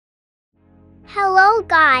Hello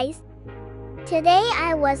guys! Today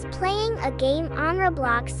I was playing a game on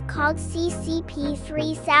Roblox called SCP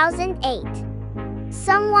 3008.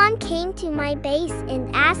 Someone came to my base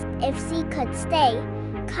and asked if she could stay.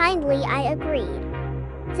 Kindly I agreed.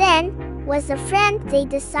 Then, with a friend they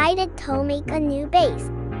decided to make a new base.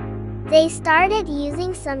 They started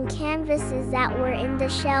using some canvases that were in the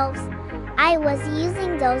shelves. I was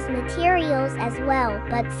using those materials as well,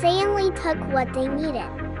 but they only took what they needed.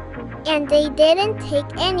 And they didn't take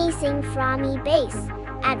anything from my base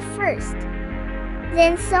at first.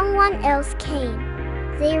 Then someone else came.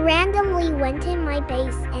 They randomly went in my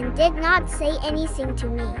base and did not say anything to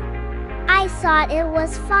me. I thought it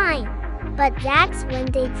was fine, but that's when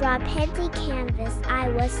they dropped heavy canvas I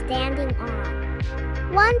was standing on.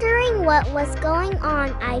 Wondering what was going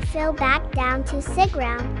on, I fell back down to the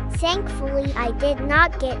ground. Thankfully, I did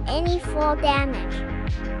not get any fall damage.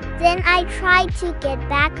 Then I tried to get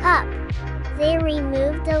back up. They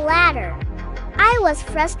removed the ladder. I was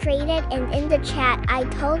frustrated and in the chat I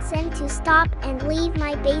told them to stop and leave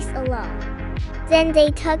my base alone. Then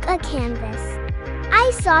they took a canvas.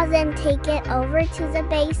 I saw them take it over to the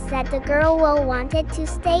base that the girl who wanted to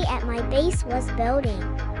stay at my base was building.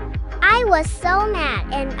 I was so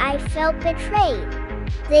mad and I felt betrayed.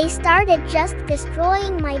 They started just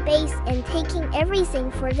destroying my base and taking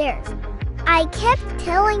everything for theirs. I kept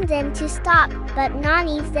telling them to stop, but none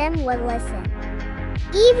of them would listen.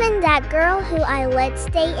 Even that girl who I let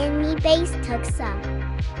stay in me base took some.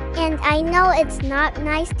 And I know it's not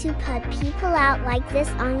nice to put people out like this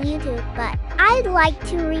on YouTube, but I'd like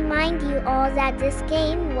to remind you all that this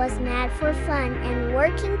game was made for fun and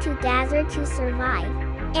working together to survive.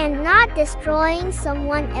 And not destroying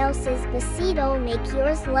someone else's base make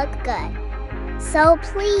yours look good. So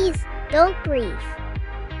please, don't grieve.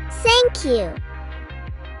 Thank you.